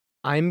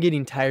I'm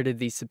getting tired of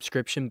these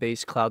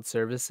subscription-based cloud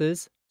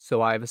services,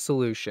 so I have a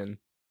solution.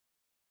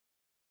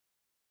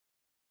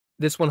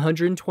 This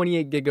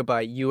 128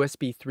 gigabyte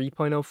USB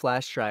 3.0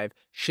 flash drive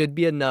should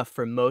be enough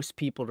for most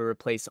people to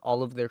replace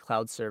all of their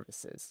cloud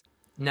services.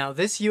 Now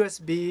this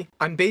USB,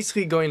 I'm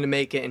basically going to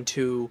make it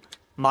into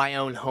my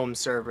own home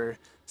server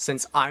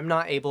since I'm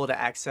not able to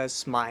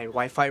access my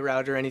Wi-Fi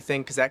router or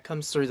anything because that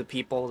comes through the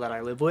people that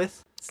I live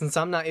with. Since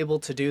I'm not able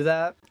to do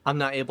that, I'm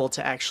not able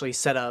to actually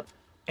set up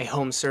a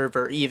home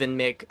server, even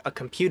make a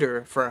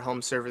computer for a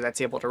home server that's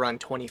able to run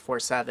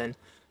 24/7.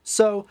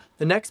 So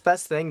the next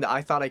best thing that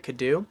I thought I could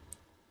do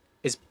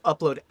is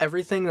upload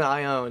everything that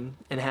I own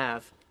and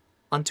have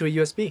onto a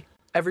USB.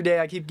 Every day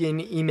I keep getting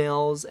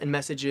emails and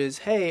messages,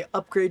 hey,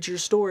 upgrade your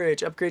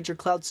storage, upgrade your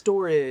cloud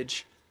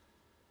storage,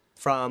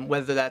 from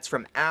whether that's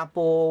from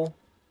Apple,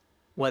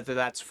 whether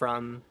that's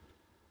from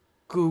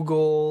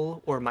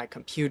Google or my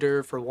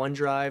computer for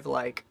OneDrive.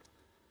 Like,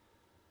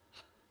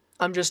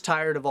 I'm just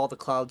tired of all the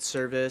cloud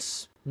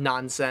service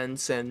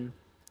nonsense and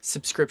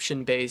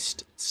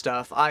subscription-based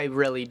stuff. I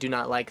really do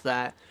not like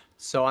that.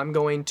 So I'm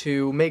going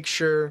to make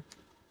sure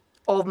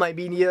all of my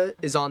media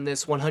is on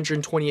this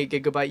 128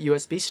 gigabyte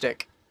USB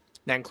stick.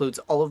 That includes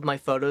all of my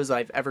photos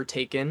I've ever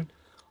taken,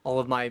 all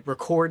of my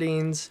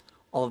recordings,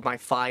 all of my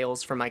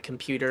files from my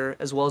computer,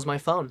 as well as my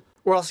phone.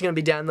 We're also going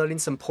to be downloading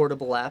some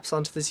portable apps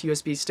onto this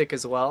USB stick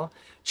as well,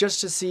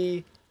 just to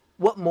see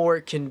what more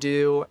it can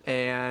do,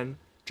 and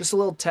just a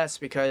little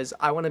test because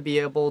I want to be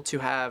able to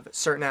have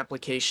certain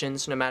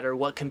applications no matter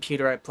what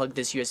computer I plug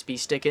this USB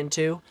stick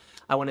into.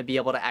 I want to be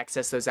able to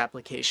access those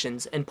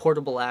applications, and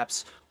portable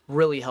apps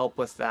really help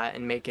with that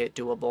and make it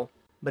doable.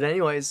 But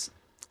anyways,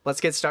 let's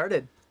get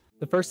started.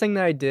 The first thing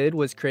that I did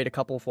was create a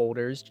couple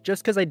folders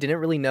just because I didn't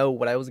really know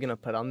what I was going to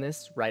put on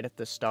this right at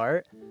the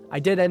start. I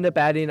did end up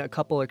adding a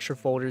couple extra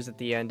folders at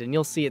the end and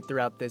you'll see it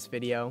throughout this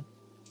video.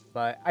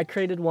 But I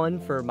created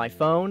one for my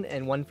phone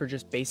and one for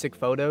just basic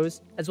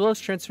photos, as well as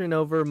transferring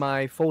over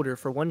my folder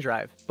for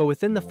OneDrive. But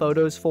within the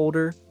photos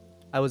folder,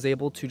 I was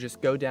able to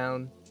just go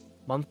down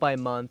month by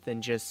month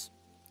and just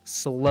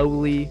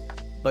slowly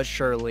but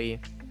surely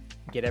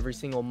get every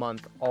single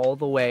month all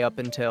the way up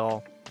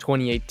until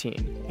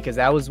 2018, because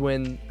that was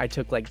when I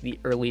took like the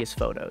earliest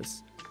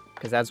photos,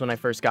 because that's when I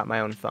first got my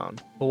own phone.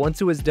 But once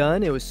it was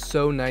done, it was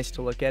so nice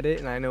to look at it,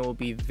 and I know it will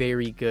be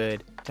very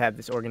good to have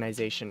this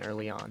organization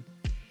early on.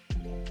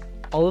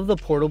 All of the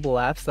portable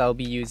apps that I'll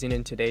be using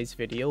in today's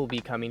video will be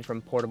coming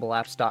from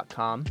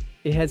portableapps.com.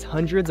 It has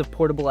hundreds of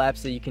portable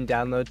apps that you can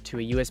download to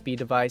a USB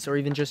device or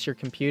even just your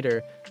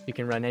computer. You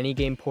can run any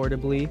game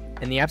portably,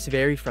 and the apps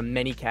vary from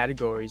many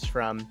categories,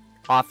 from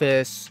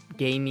office,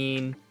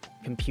 gaming,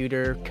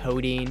 computer,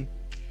 coding,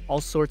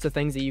 all sorts of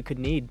things that you could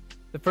need.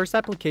 The first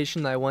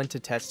application that I wanted to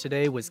test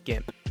today was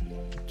GIMP.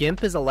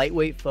 GIMP is a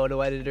lightweight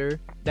photo editor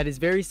that is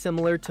very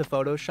similar to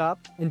Photoshop,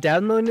 and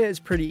downloading it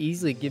is pretty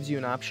easy. It gives you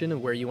an option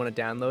of where you want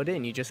to download it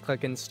and you just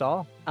click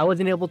install. I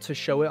wasn't able to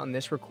show it on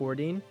this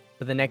recording,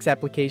 but the next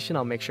application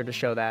I'll make sure to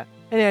show that.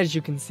 And as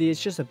you can see,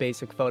 it's just a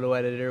basic photo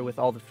editor with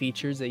all the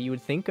features that you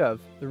would think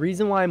of. The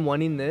reason why I'm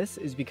wanting this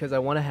is because I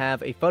want to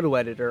have a photo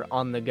editor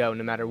on the go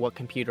no matter what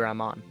computer I'm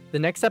on. The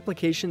next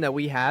application that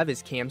we have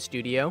is Cam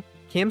Studio.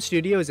 Cam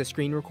Studio is a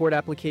screen record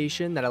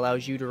application that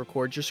allows you to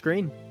record your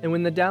screen. And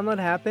when the download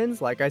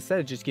happens, like I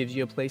said, it just gives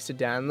you a place to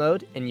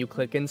download and you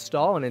click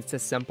install, and it's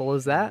as simple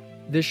as that.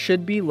 This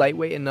should be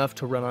lightweight enough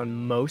to run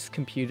on most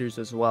computers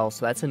as well,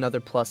 so that's another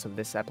plus of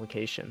this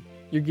application.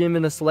 You're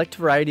given a select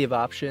variety of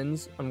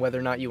options on whether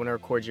or not you want to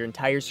record your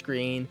entire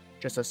screen,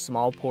 just a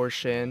small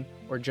portion,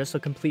 or just a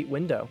complete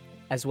window,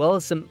 as well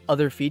as some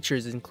other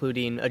features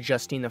including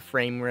adjusting the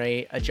frame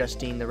rate,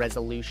 adjusting the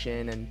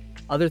resolution, and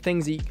other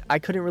things that I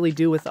couldn't really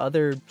do with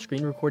other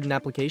screen recording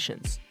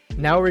applications.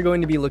 Now we're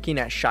going to be looking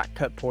at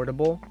Shotcut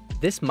Portable.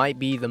 This might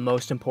be the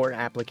most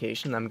important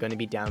application I'm going to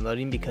be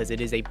downloading because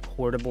it is a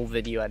portable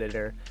video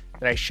editor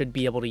that I should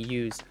be able to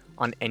use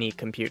on any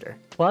computer.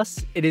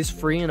 Plus, it is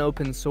free and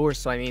open source,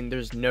 so I mean,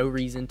 there's no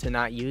reason to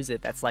not use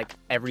it. That's like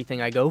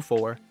everything I go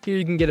for. Here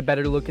you can get a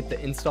better look at the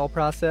install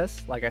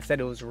process. Like I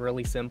said, it was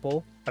really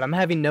simple, but I'm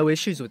having no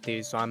issues with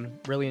these, so I'm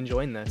really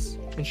enjoying this.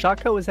 And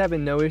Shotcut was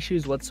having no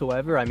issues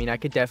whatsoever. I mean, I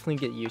could definitely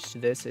get used to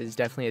this. It is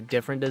definitely a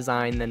different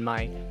design than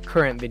my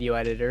current video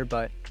editor,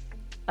 but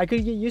I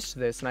could get used to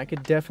this, and I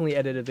could definitely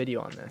edit a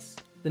video on this.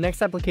 The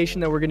next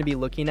application that we're going to be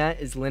looking at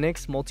is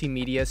Linux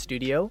Multimedia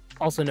Studio,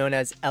 also known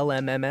as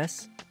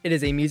LMMS. It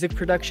is a music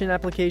production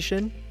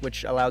application,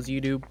 which allows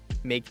you to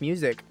make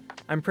music.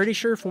 I'm pretty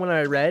sure from what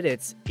I read,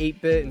 it's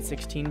 8-bit and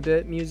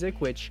 16-bit music,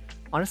 which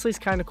honestly is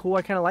kind of cool.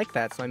 I kind of like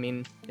that, so I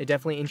mean, it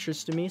definitely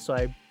interested me, so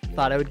I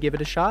thought I would give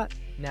it a shot.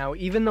 Now,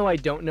 even though I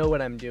don't know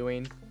what I'm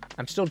doing,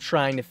 I'm still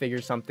trying to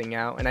figure something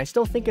out, and I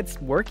still think it's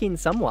working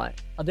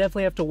somewhat. I'll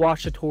definitely have to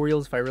watch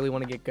tutorials if I really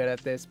want to get good at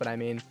this, but I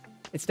mean,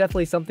 it's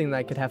definitely something that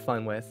I could have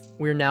fun with.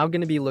 We're now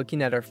going to be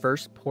looking at our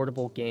first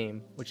portable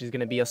game, which is going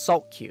to be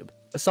Assault Cube.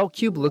 Assault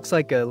Cube looks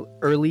like a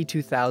early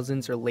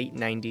 2000s or late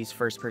 90s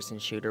first-person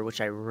shooter,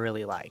 which I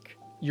really like.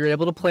 You're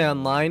able to play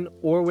online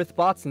or with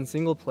bots in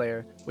single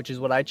player, which is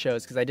what I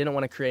chose because I didn't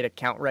want to create an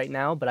account right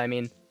now, but I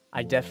mean,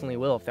 I definitely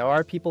will. If there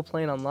are people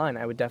playing online,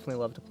 I would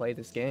definitely love to play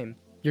this game.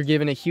 You're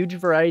given a huge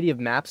variety of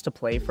maps to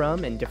play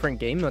from and different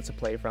game modes to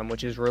play from,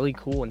 which is really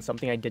cool and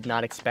something I did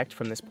not expect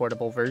from this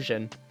portable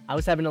version. I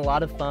was having a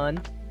lot of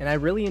fun, and I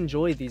really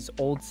enjoy these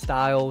old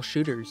style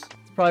shooters.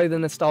 It's probably the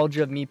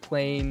nostalgia of me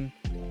playing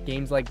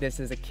games like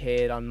this as a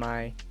kid on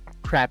my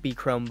crappy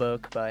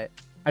Chromebook, but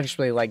I just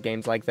really like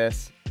games like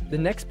this. The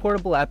next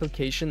portable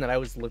application that I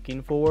was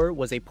looking for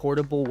was a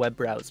portable web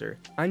browser.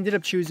 I ended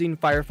up choosing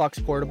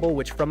Firefox Portable,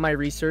 which from my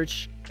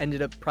research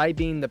ended up probably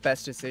being the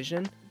best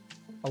decision.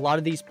 A lot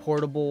of these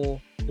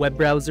portable web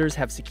browsers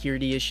have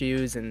security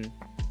issues and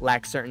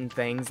lack certain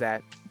things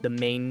that the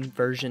main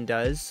version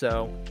does,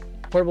 so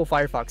portable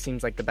Firefox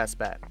seems like the best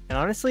bet. And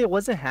honestly, it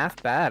wasn't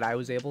half bad. I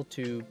was able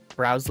to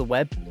browse the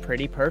web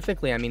pretty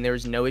perfectly. I mean, there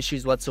was no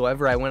issues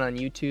whatsoever. I went on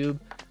YouTube,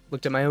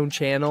 looked at my own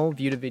channel,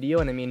 viewed a video,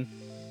 and I mean,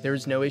 there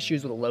was no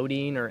issues with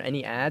loading or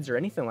any ads or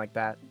anything like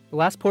that. The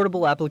last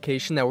portable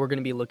application that we're going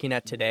to be looking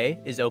at today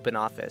is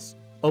OpenOffice.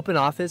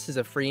 OpenOffice is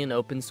a free and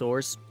open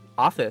source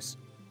office.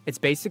 It's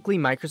basically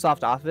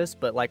Microsoft Office,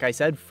 but like I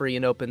said, free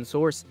and open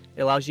source.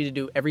 It allows you to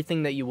do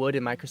everything that you would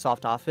in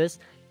Microsoft Office,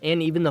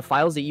 and even the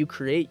files that you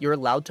create, you're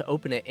allowed to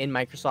open it in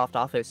Microsoft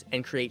Office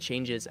and create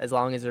changes as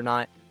long as they're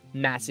not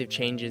massive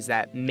changes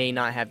that may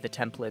not have the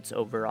templates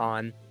over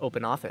on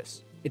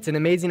OpenOffice. It's an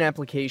amazing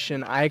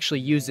application. I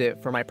actually use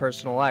it for my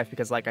personal life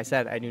because, like I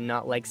said, I do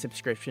not like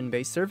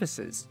subscription-based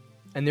services.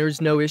 And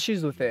there's no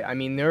issues with it. I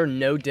mean, there are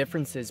no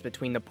differences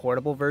between the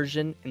portable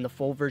version and the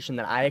full version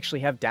that I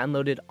actually have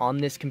downloaded on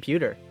this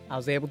computer. I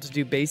was able to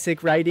do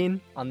basic writing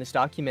on this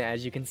document,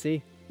 as you can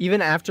see.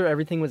 Even after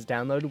everything was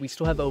downloaded, we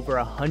still have over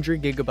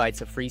 100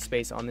 gigabytes of free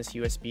space on this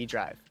USB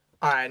drive.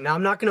 Alright, now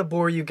I'm not going to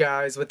bore you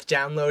guys with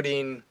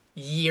downloading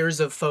years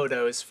of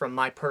photos from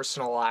my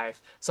personal life,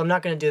 so I'm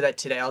not going to do that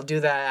today. I'll do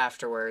that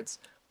afterwards.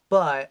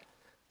 But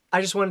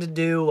I just wanted to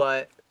do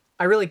what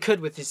I really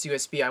could with this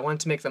USB. I wanted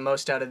to make the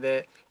most out of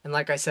it, and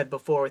like I said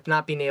before, with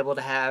not being able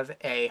to have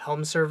a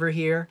home server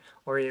here,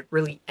 or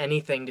really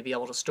anything to be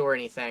able to store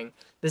anything,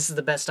 this is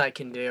the best I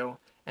can do.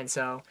 And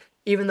so,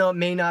 even though it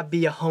may not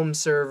be a home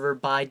server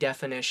by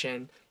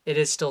definition, it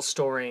is still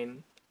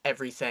storing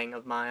everything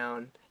of my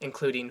own,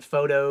 including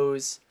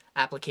photos,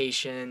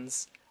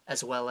 applications,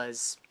 as well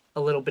as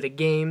a little bit of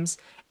games,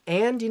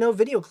 and, you know,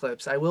 video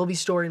clips. I will be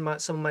storing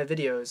some of my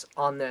videos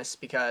on this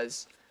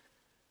because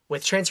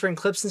with transferring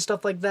clips and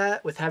stuff like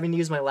that, with having to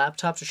use my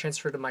laptop to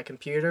transfer to my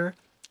computer,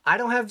 I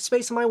don't have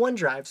space on my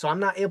OneDrive, so I'm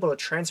not able to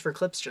transfer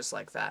clips just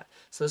like that.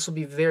 So this will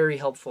be very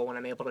helpful when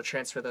I'm able to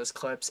transfer those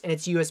clips. And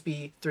it's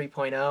USB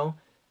 3.0,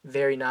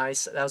 very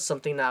nice. That was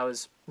something that I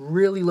was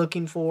really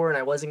looking for, and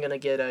I wasn't going to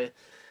get a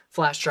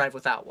flash drive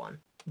without one.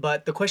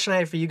 But the question I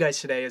have for you guys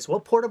today is,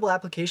 what portable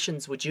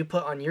applications would you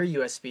put on your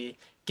USB,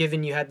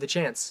 given you had the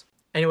chance?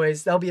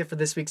 Anyways, that'll be it for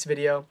this week's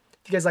video.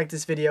 If you guys liked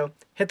this video,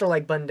 hit the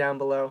like button down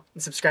below,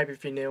 and subscribe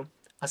if you're new.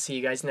 I'll see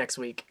you guys next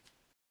week.